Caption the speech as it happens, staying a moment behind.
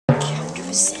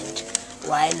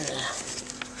one.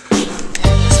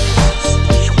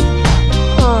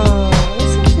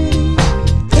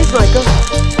 Here's Michael.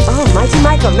 Oh, mighty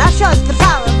Michael. Now show us the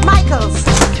power of Michael's.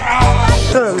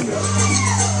 Boom.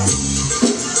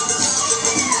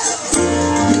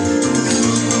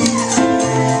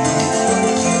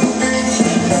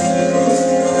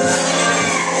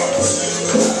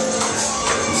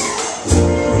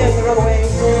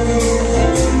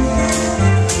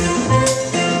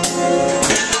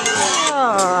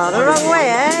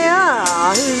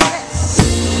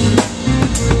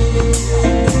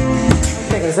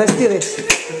 Let's do this.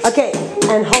 Okay,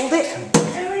 and hold it.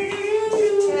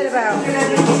 Turn it about.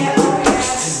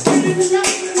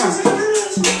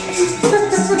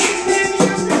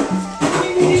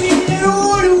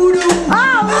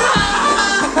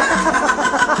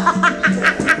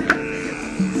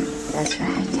 That's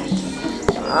right.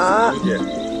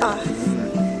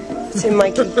 See,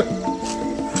 Mikey.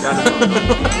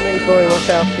 I'm really boring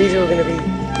myself. These are all going to be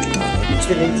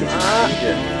deleted.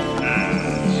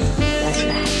 That's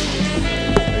right.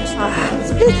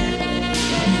 It's good.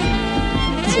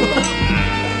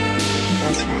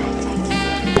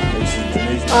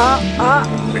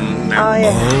 Oh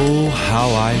yeah. Oh, how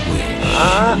I wish.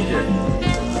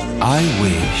 I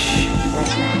wish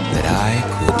that I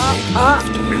could make love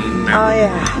to oh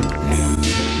yeah.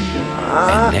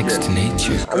 and next to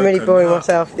nature. I'm really boring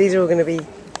myself. These are all going to be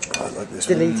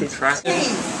deleted. In a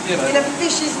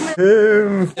fish's mouth.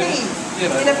 In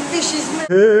a fish's mouth.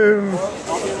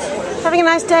 Having a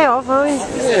nice day off, are we?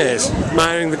 Yes,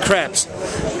 mining the crabs.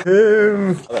 What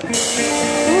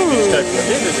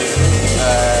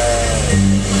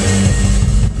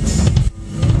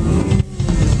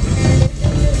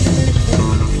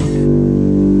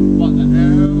the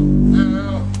hell?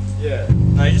 Yeah.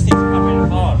 No, you just need to come in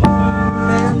hard like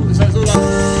that. So it's all like...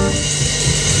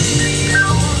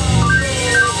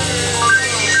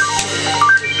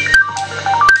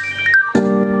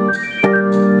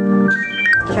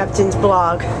 Captain's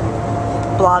blog.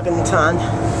 Blogenton.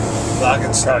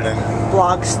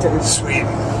 Blogston. Sweden.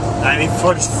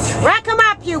 1943. Rack 'em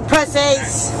up, you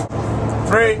pussies!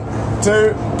 3,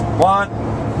 2, 1.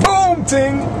 Boom!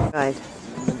 Ting! Right.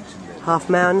 Half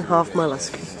man, half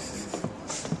mollusk.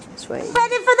 Sweet.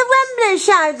 Ready for the Wembley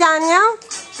show, Daniel?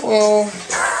 Oh,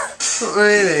 not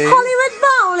really. Hollywood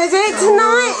Bowl, is it,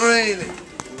 tonight? Not really.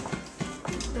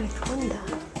 Ninth wonder.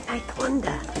 Ninth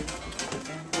wonder.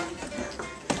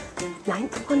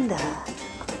 Ninth wonder.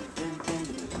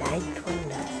 Ninth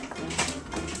wonder.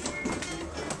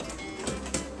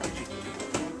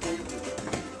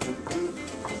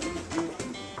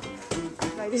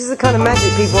 Right, this is the kind of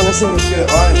magic people want to see. Don't be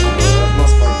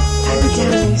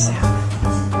down on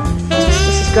yourself.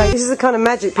 This is great. This is the kind of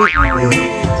magic people.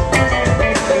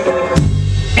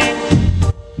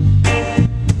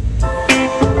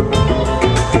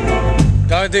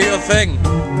 Go do your thing.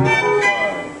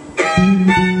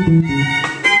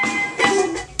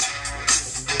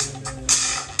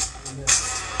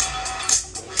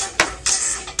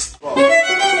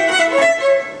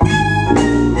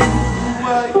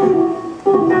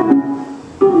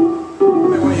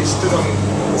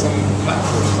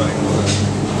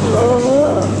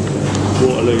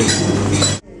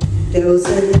 Devil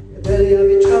said in the belly of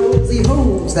your troubles he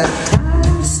holds that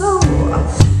time so you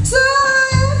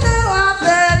know I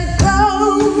let it go.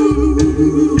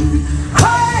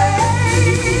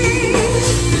 Hey,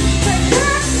 the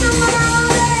rest of my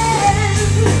life,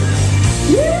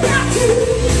 you got to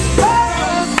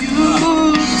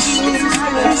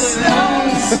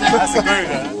That's a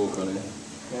good walk on it.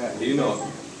 Yeah. Do you not?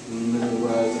 No,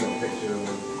 where's a picture of a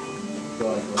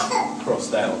guy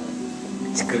crossed out.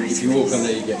 If you walk on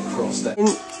there, you get crossed out. He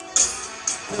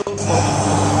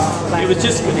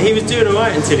was doing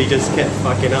alright until he just kept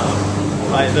fucking up.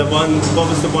 Like the one, what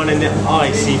was the one in the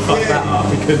ice? He fucked that up.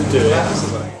 He couldn't do it.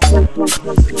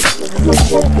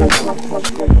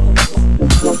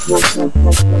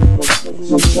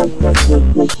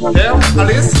 Yeah,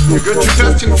 Alice, you go to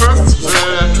testing first,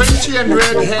 20 and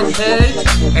red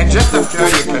handheld, and just after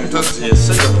you can toast the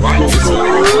second one.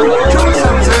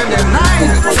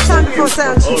 It's time before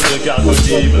sound check.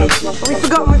 We've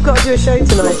forgotten we've got to do a show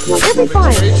tonight. It'll be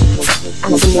fine.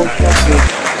 And some more.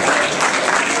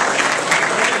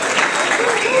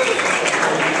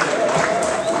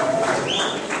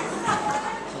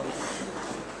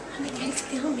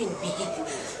 Filming me.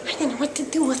 I don't know what to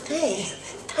do with it.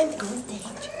 Time to go on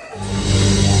stage.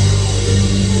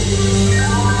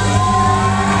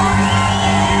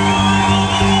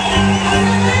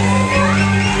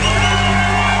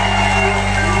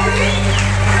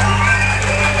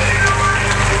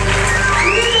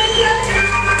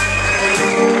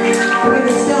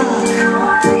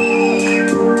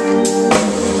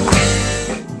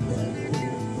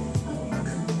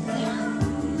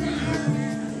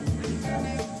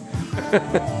 Get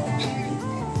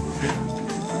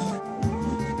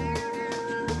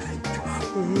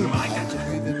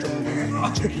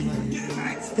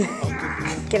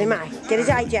him eye. Get his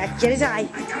eye, Jack. Get his eye.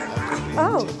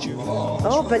 Oh.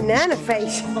 Oh, banana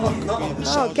face.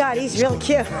 Oh, God, he's real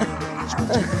cute.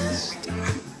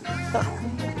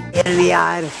 Here we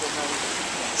are.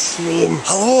 Sweden.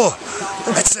 Hello,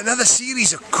 it's another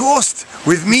series of Coast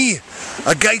with me,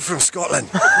 a guide from Scotland.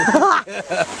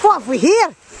 What have we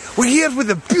here? We're here with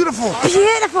the beautiful...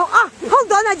 Beautiful. Ah,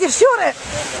 hold on, I just shot it.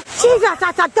 See,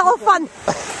 that's a dolphin.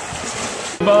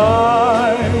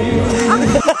 Bye.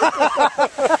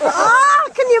 Ah,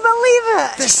 can you believe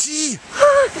it? The sea.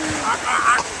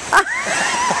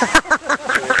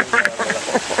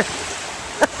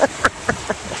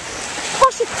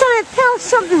 What's he trying to tell us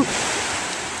something?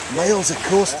 Miles of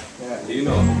coast. Yeah, do you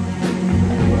know?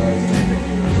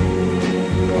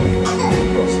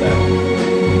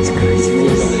 It's crazy.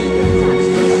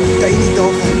 Tiny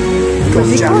dolphin. What's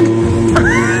he called?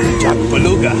 Jack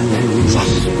Beluga.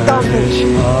 Dolphin.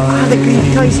 Ah, the green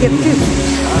toys here too.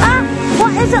 Ah,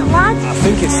 what is it, lad? I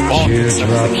think it's Spark.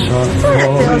 Trying to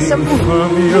tell us something.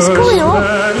 What's going on?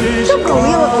 Don't go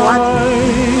away, little lad.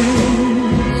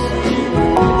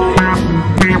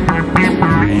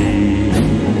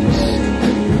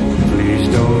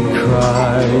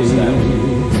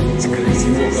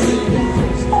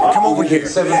 Come over here.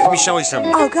 Let me show you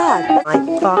something. Oh, God. I'm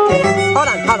fucking... Hold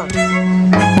on, hold on.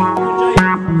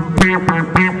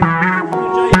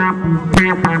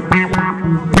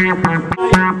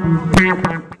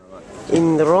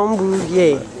 In the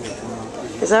Rambouillet.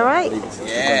 Is that right?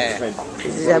 Yeah.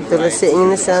 This is Abdullah sitting in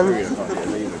the sun.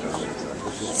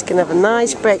 He's going to have a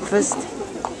nice breakfast.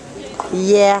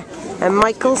 Yeah. And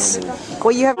Michael's,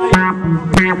 what you have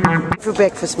for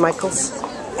breakfast, Michael's?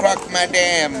 Crack,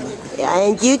 madam. Yeah,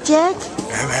 and you, Jack?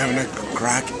 I'm having a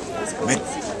crack with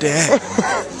Dad.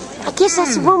 I guess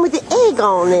that's the one with the egg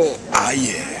on it. Ah,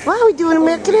 yeah. Why are we doing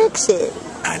American accent?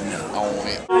 I know.